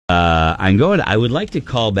I would like to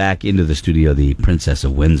call back into the studio the Princess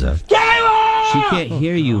of Windsor. She can't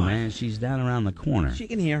hear you, man. She's down around the corner. She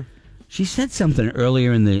can hear. She said something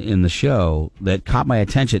earlier in the show that caught my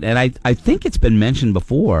attention, and I think it's been mentioned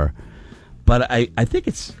before, but I think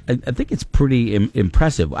it's pretty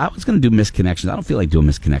impressive. I was going to do misconnections. I don't feel like doing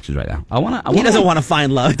misconnections right now. He doesn't want to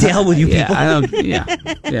find love. To hell with you people. I don't. Yeah.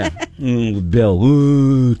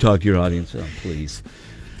 Bill, talk to your audience, please.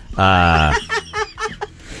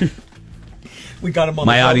 We got him on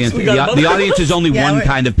my audience. The audience is only one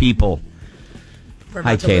kind of people.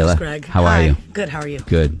 Hi, Kayla. Greg. How are you? Good. How are you?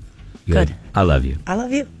 Good. I love you. I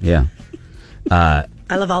love you. Yeah. I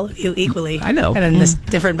love all of you equally. I know. And in this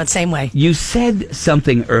different but same way. You said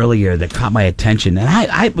something earlier that caught my attention, and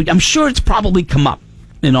I'm sure it's probably come up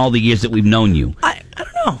in all the years that we've known you. I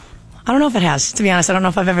don't know. I don't know if it has, to be honest. I don't know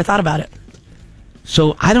if I've ever thought about it.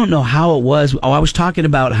 So I don't know how it was. I was talking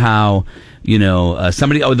about how,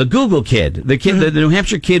 the Google kid, the New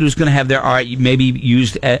Hampshire kid who's going to have their art maybe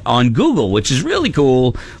used on Google, which is really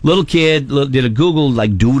cool. Little kid did a Google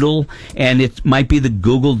doodle, and it might be the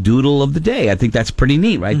Google doodle of the day. I think that's pretty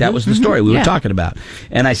neat, right? That was the story we were talking about.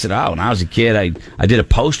 And I said, when I was a kid, I did a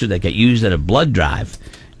poster that got used at a blood drive,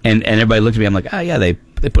 and everybody looked at me. I'm like, oh yeah, they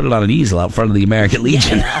put it on an easel out front of the American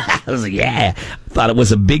Legion. I was like, yeah. Thought it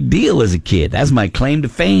was a big deal as a kid. That's my claim to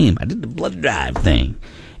fame. I did the blood drive thing.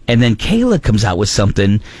 And then Kayla comes out with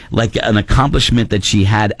something like an accomplishment that she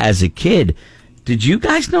had as a kid. Did you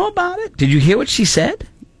guys know about it? Did you hear what she said?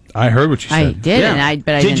 I heard what she said. I did, yeah.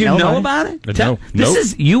 but I did didn't know about it? No.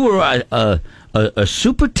 You were a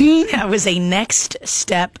super teen? I was a next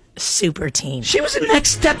step super teen. She was a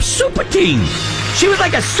next step super teen. She was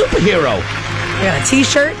like a superhero. I got a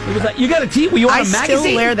T-shirt. It was like, you got a T? Were you on a magazine? I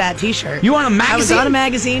still wear that T-shirt. You on a magazine? I was on a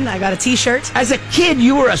magazine. I got a T-shirt. As a kid,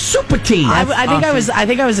 you were a super teen. I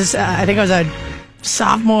think I was a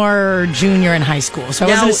sophomore, junior in high school. So I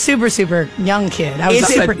wasn't a super young kid. I was a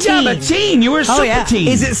super teen. Yeah, but teen. You were a super teen.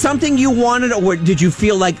 Is it something you wanted, or did you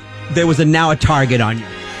feel like there was now a target on you?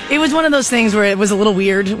 It was one of those things where it was a little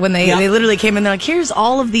weird when they literally came in. They're like, here's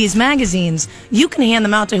all of these magazines. You can hand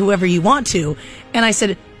them out to whoever you want to. And I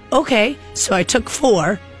said, okay. So I took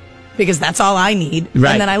 4 because that's all I need.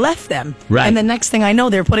 Right. And then I left them. Right. And the next thing I know,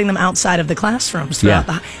 they're putting them outside of the classrooms.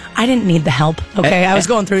 I didn't need the help, okay? I was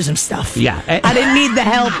going through some stuff. Yeah. I didn't need the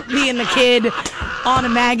help being the kid on a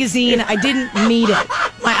magazine. I didn't need it.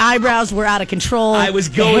 My eyebrows were out of control. I was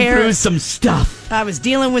going through some stuff. I was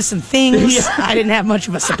dealing with some things. Yeah. I didn't have much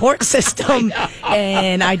of a support system,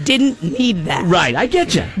 and I didn't need that. Right, I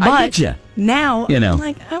get you. Now, I'm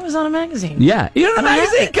like, I was on a magazine. Yeah, you're on a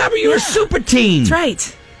magazine cover. You were a super teen. That's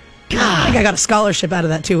right. God. I think I got a scholarship out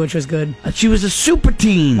of that, too, which was good. She was a super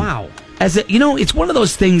teen. Wow. It's one of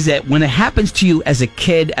those things that when it happens to you as a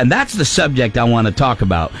kid, and that's the subject I want to talk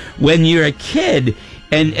about. When you're a kid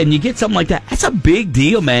and you get something like that, that's a big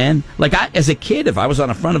deal, man. Like, as a kid, if I was on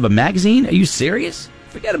the front of a magazine, are you serious?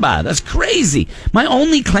 Forget about it. That's crazy. My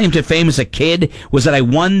only claim to fame as a kid was that I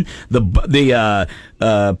won the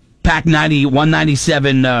Pac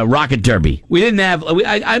 197 Rocket Derby. We didn't have.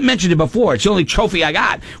 I mentioned it before. It's the only trophy I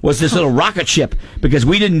got was this little rocket ship because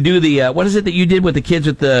we didn't do the. What is it that you did with the kids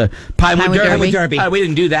with the Pinewood Derby? We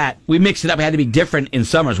didn't do that. We mixed it up. It had to be different in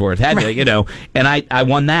Somersworth. Had to, And I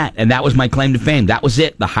won that, and that was my claim to fame. That was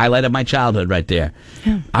it. The highlight of my childhood, right there.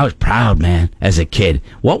 Yeah. I was proud, man, as a kid.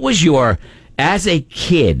 What was your, as a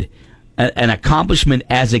kid, an accomplishment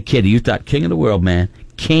as a kid? You thought king of the world, man.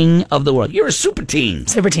 King of the world. You're a super teen.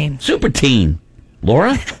 Super teen.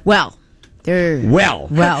 Laura? Well.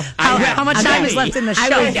 How much time is left in the show?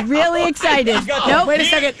 I was really excited. No, wait a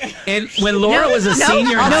second. And when Laura was a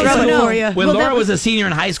senior in high school, Laura was a senior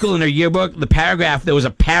in high school in her yearbook, there was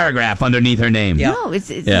a paragraph underneath her name. Yeah. No, I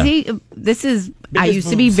used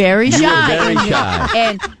to be very shy. You were very shy.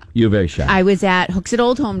 And you were very shy. I was at Hooks at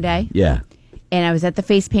Old Home Day. Yeah. And I was at the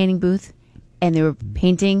face painting booth, and they were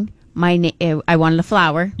painting my name. I wanted a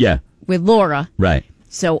flower. Yeah. With Laura. Right.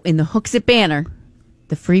 So in the Hooks It banner,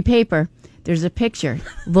 the free paper, there's a picture.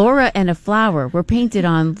 Laura and a flower were painted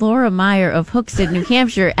on Laura Meyer of Hooksett, New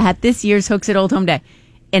Hampshire at this year's Hooks at Old Home Day.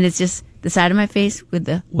 And it's just the side of my face with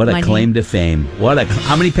the What a claim to fame.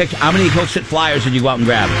 How many Hooksett flyers did you go out and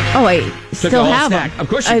grab? Oh, I still have stack. them. Of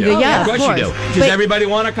course you do. Yeah, of course you do. Does everybody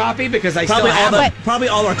want a copy? Because I still have them. Probably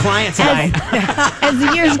all our clients and I. As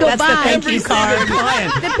the years go by, the thank you card.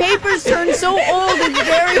 The papers turn so old, it's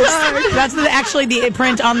very hard. That's actually the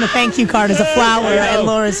print on the thank you card is a flower and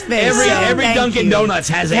Laura's face. Every Dunkin' Donuts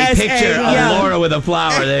has a picture of Laura with a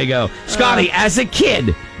flower. There you go. Scotty, as a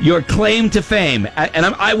kid, your claim to fame, and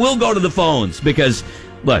I will go to the phones because,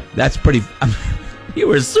 look, that's pretty. You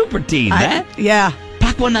were a super teen, man. Yeah.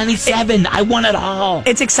 Shaq won 97. I won it all.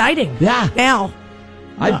 It's exciting. Yeah. Now.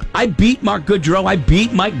 I beat Mark Goodrow. I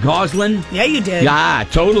beat Mike Goslin. Yeah, you did. Yeah,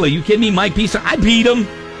 totally. You kidding me? Mike Bisson. I beat him.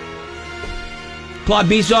 Claude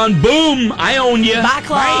Bisson. Boom. I own you. Bye,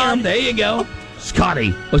 Claude. Bam. There you go.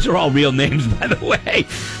 Scotty. Those are all real names, by the way.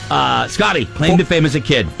 Scotty, claim to fame as a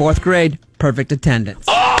kid. 4th grade, perfect attendance.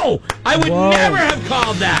 Oh! I would never have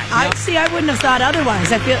called that. I wouldn't have thought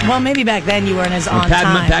otherwise. I feel maybe back then you weren't as on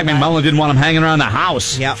time. Pat McMullen didn't want him hanging around the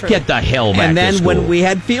house. Yep. Get the hell back And to then school. when we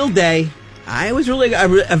had field day, I was really a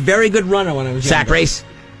very good runner when I was Sack younger. race?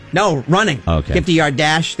 No, running. Okay. 50-yard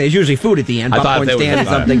dash. There's usually food at the end. Popcorn stand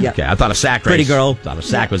or something. Yeah. Okay, I thought a sack race. Pretty girl. Thought a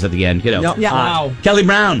sack was at the end. You know. Yeah. Wow. Kelly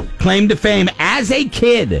Brown, claim to fame as a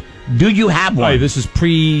kid. Do you have one? Wait, this is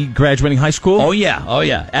pre-graduating high school? Oh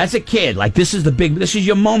yeah. As a kid, like this is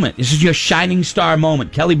your moment. This is your shining star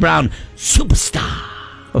moment. Kelly Brown, superstar.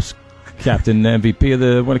 I was captain MVP of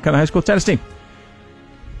the Winnicott High School tennis team.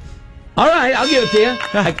 All right, I'll give it to you.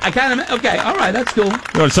 I kind of okay. All right, that's cool.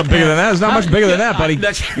 You want something bigger than that? It's not much bigger than that, buddy.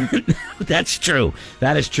 That's true.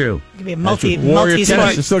 That is true. You could be a Warrior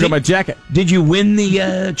tennis. I still got my jacket. Did you win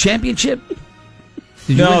the championship?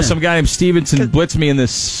 Did you win No, that? some guy named Stevenson blitzed me in the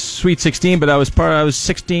Sweet 16, but I was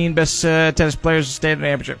 16 best tennis players in state and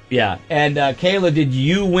amateur. Yeah, and Kayla, did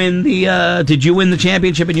you win the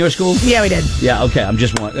championship in your school? Yeah, we did. Yeah, okay. I'm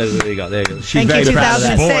just one. There you go. She's Thank very you, proud of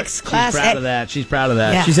that. 2006 Class She's proud A. of that. She's proud of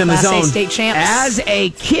that. Yeah, She's in the Class A zone. state champs. As a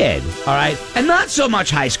kid, all right, and not so much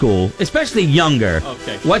high school, especially younger.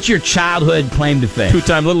 Okay. What's your childhood claim to fame?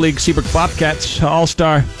 Two-time Little League Seabrook Bobcats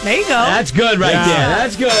All-Star. There you go. That's good right Yeah. there.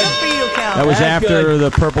 That's good. Good for you, Cal. That was That's after good.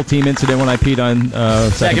 the purple team incident when I peed on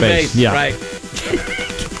second base. Yeah. Right.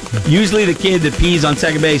 Usually the kid that pees on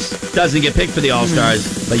second base doesn't get picked for the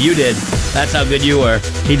All-Stars, but you did. That's how good you were.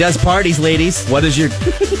 He does parties, ladies. What is your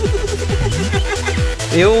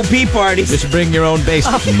The old pee parties. Just bring your own base.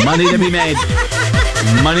 money to be made?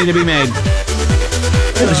 Money to be made.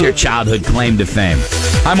 What is your childhood claim to fame?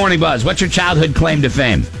 Hi, Morning Buzz. What's your childhood claim to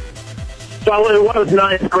fame? So it was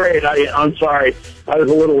 9th grade. I'm sorry. I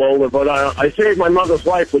was a little older, but I saved my mother's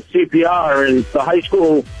life with CPR, and the high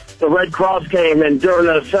school, the Red Cross came and during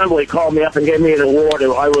the assembly called me up and gave me an award.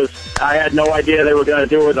 I had no idea they were going to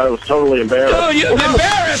do it. I was totally embarrassed. Oh, you're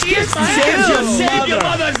embarrassed. You saved your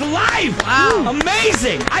mother's life. Wow.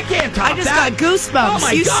 Amazing. I can't top I just that. got goosebumps. Oh,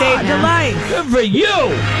 my You God. saved a life. Good for you.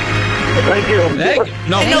 Thank you. Thank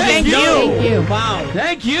Thank you. Thank you. Wow.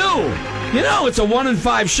 Thank you. You know, it's a 1 in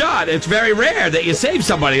 5 shot. It's very rare that you save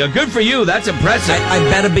somebody. Good for you. That's impressive. I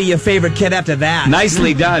better be your favorite kid after that.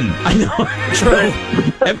 Nicely done. I know.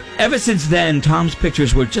 True. Ever since then, Tom's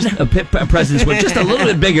pictures were just presents were just a little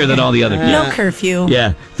bit bigger than all the other kids. No curfew.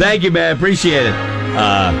 Yeah. Thank you, man. Appreciate it.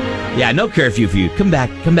 Yeah, no curfew for you. Come back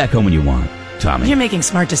home when you want, Tommy. You're making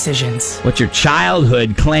smart decisions. What's your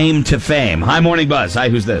childhood claim to fame? Hi, Morning Buzz. Hi,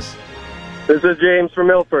 who's this? This is James from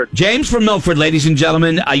Milford. James from Milford, ladies and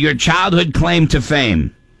gentlemen. Your childhood claim to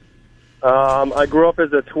fame. I grew up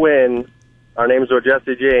as a twin. Our names were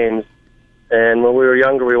Jesse James. And when we were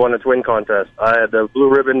younger, we won a twin contest. I had the blue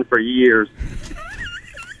ribbon for years.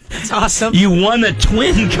 It's awesome. You won a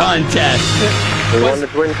twin contest. We won the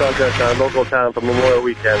twin contest in our local town for Memorial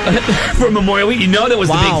Weekend. For Memorial Week. You know that was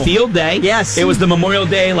the Wow. big field day. Yes. It was the Memorial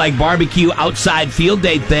Day, like, barbecue outside field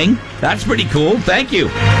day thing. That's pretty cool. Thank you.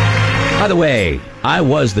 By the way, I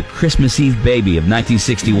was the Christmas Eve baby of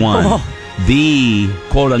 1961. Oh. The,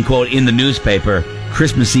 quote-unquote, in the newspaper,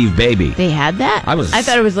 Christmas Eve baby. They had that? I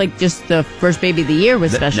thought it was like just the first baby of the year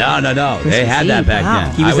was special. No. They had that Eve. back Wow.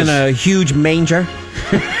 then. He was in a huge manger.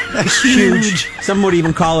 Huge. Some would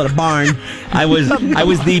even call it a barn. I was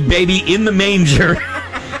the baby in the manger,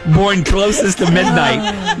 born closest to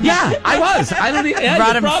midnight. Yeah, I was. I don't. Yeah, Brought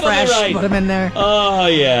you're him probably fresh. right. Put him in there. Oh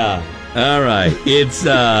yeah. All right. It's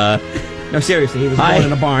No, seriously, he was born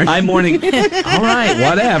in a barn. Hi, Morning. All right,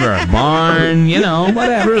 whatever. Barn,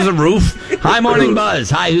 whatever. There's a roof. Hi, Morning Buzz.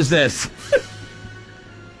 Hi, who's this?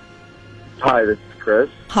 Hi, this is Chris.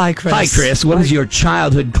 Hi, Chris. Hi, Chris. What is your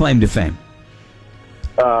childhood claim to fame?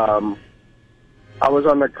 I was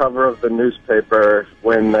on the cover of the newspaper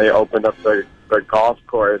when they opened up the golf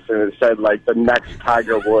course, and it said, like, the next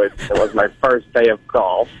Tiger Woods. It was my first day of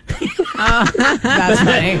golf. That's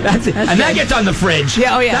funny. That's it. And that gets on the fridge.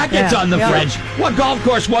 Yeah, oh, yeah, That gets yeah, on the yeah. fridge. What golf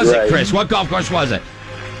course was it, Right. Chris? What golf course was it?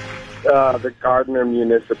 The Gardner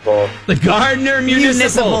Municipal. The Gardner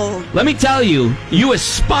Municipal. Let me tell you, you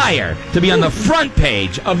aspire to be on the front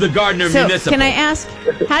page of the Gardner So, Municipal. can I ask,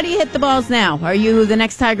 how do you hit the balls now? Are you the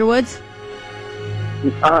next Tiger Woods?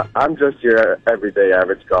 I'm just your everyday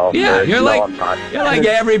average golfer. Yeah, you're No, I'm not. you're like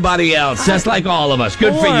everybody else, just like all of us.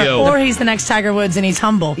 Good for you. Or he's the next Tiger Woods and he's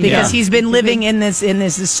humble because he's been living in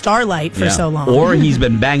this starlight for so long. Or he's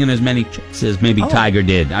been banging as many chicks as maybe Tiger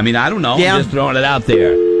did. I mean, I don't know. Yeah. I'm just throwing it out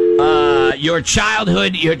there. Your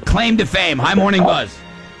childhood, your claim to fame. Hi, Morning Buzz.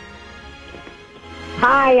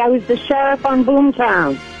 Hi, I was the sheriff on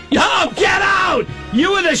Boomtown. Oh, get out!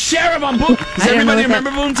 You were the sheriff on Boom. Does everybody remember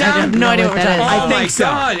Boomtown? I have no idea what we're talking Oh, about. my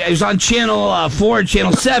God. It was on Channel 4,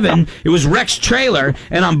 Channel 7. It was Rex Trailer.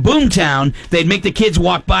 And on Boomtown, they'd make the kids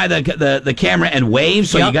walk by the camera and wave,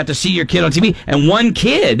 so you got to see your kid on TV. And one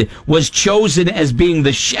kid was chosen as being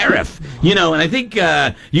the sheriff. You know, and I think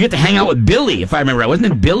you get to hang out with Billy, if I remember right.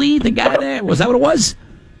 Wasn't it Billy, the guy there? Was that what it was?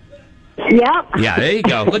 Yep. Yeah, there you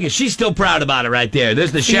go. Look, she's still proud about it right there.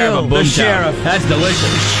 There's the sheriff of Boomtown. The sheriff. That's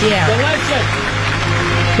delicious. Yeah.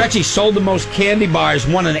 Delicious. Stretchy sold the most candy bars,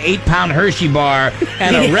 won an 8-pound Hershey bar,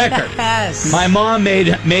 and a record. Yes. My mom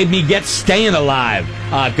made me get Staying Alive.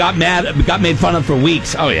 Got made fun of for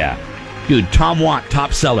weeks. Oh, yeah. Dude, Tom Watt,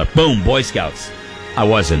 top seller. Boom, Boy Scouts. I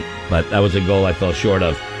wasn't, but that was a goal I fell short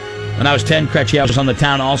of. When I was 10, Kretschy, I was on the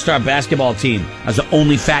town all-star basketball team. I was the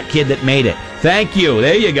only fat kid that made it. Thank you.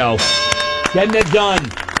 There you go. Getting it done.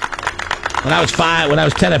 When I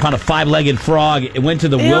was 10, I found a 5-legged frog. It went to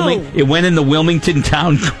the It went in the Wilmington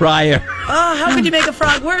Town Crier. Oh, how could you make a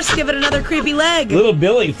frog worse? Give it another creepy leg. Little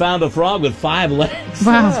Billy found a frog with 5 legs.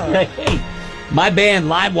 Wow. Hey, my band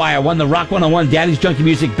Livewire won the Rock 101 Daddy's Junkie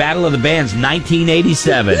Music Battle of the Bands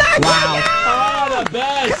 1987. Wow. Oh, the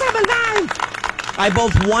best. I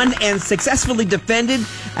both won and successfully defended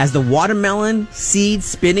as the watermelon seed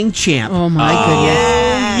spinning champ. Oh, my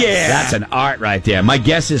goodness. Yeah. That's an art right there. My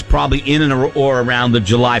guess is probably in and or around the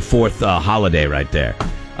July 4th holiday right there.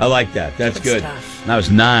 I like that. That's good. stuff. When I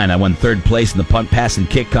was 9, I won 3rd place in the punt, pass, and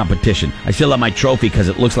kick competition. I still have my trophy because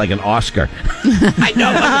it looks like an Oscar. I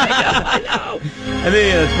know. I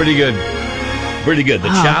think that's pretty good. Pretty good.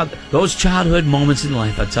 Those childhood moments in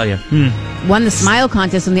life, I tell you. Won the smile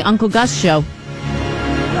contest on the Uncle Gus show.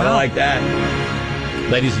 I like that.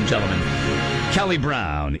 Ladies and gentlemen, Kelly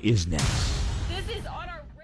Brown is next.